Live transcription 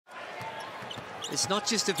It's not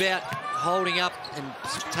just about holding up and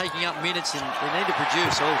taking up minutes, and they need to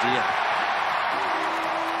produce. Oh, dear.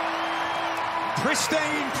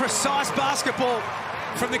 Pristine, precise basketball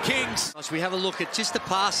from the Kings. We have a look at just the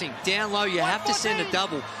passing. Down low, you have to send a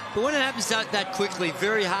double. But when it happens that quickly,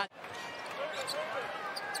 very hard.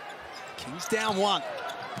 Kings down one.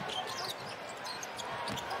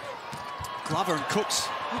 Glover and Cooks,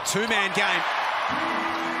 two-man game.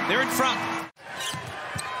 They're in front.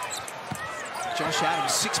 Josh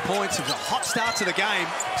Adams, 6 points. It was a hot start to the game.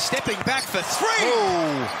 Stepping back for three.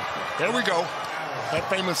 Oh, there we go. That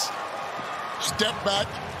famous step back.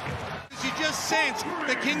 You just sense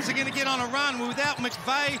the Kings are going to get on a run without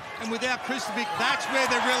McVeigh and without Kristovic. That's where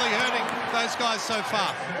they're really hurting those guys so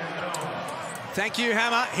far. Thank you,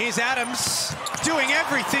 Hammer. Here's Adams doing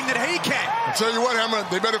everything that he can. I'll tell you what, Hammer,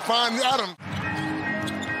 they better find Adams.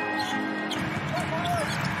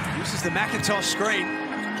 Uses the McIntosh screen.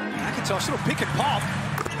 McIntosh, little pick and pop.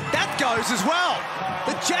 That goes as well.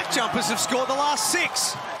 The JackJumpers have scored the last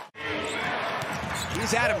 6.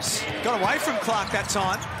 Here's Adams. Got away from Clark that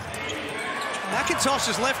time. McIntosh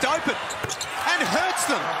is left open and hurts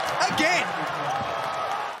them again.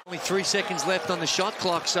 Only 3 seconds left on the shot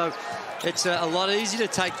clock, so it's a lot easier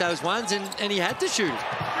to take those ones, and he had to shoot.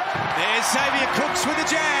 There's Xavier Cooks with a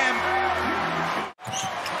jam.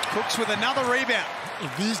 Cooks with another rebound.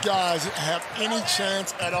 If these guys have any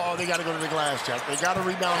chance at all, they got to go to the glass, Jack. They got to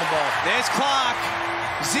rebound the ball. There's Clark.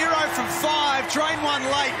 0 from 5, drain one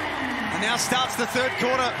late, and now starts the third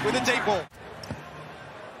quarter with a deep ball.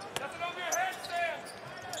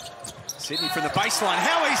 Sydney from the baseline.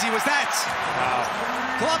 How easy was that? Wow.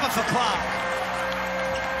 Glover for Clark.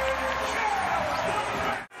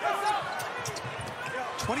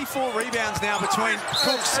 .24 rebounds now between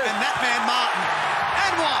Cooks and that man Martin.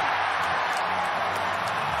 And one.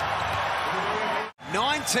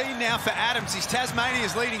 19 now for Adams. He's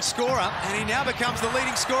Tasmania's leading scorer, and he now becomes the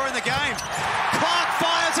leading scorer in the game. Clark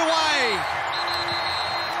fires away.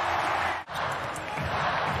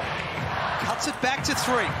 Cuts it back to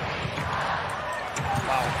 3.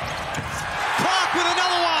 Wow. Clark with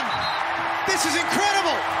another one. This is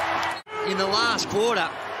incredible. In the last quarter,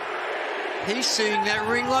 he's seeing that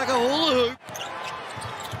ring like a hula hoop.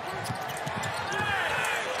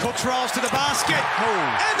 Cooks rolls to the basket.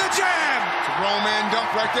 And the jam. It's a grown man dunk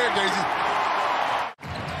right there, Daisy.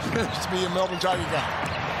 It's me and Melbourne Tiger guy.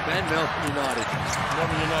 And Melbourne United.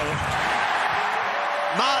 Melbourne United.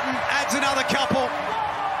 Martin adds another couple.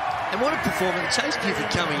 And what a performance. Chase Gifford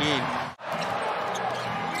coming in.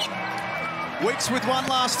 Weeks with one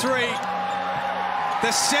last 3. The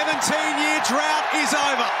 17-year drought is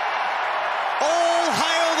over. All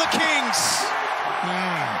hail the Kings.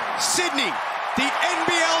 Sydney, the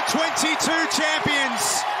NBL 22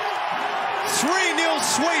 champions. 3-0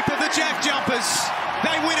 sweep of the JackJumpers.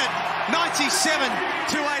 They win it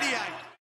 97-88.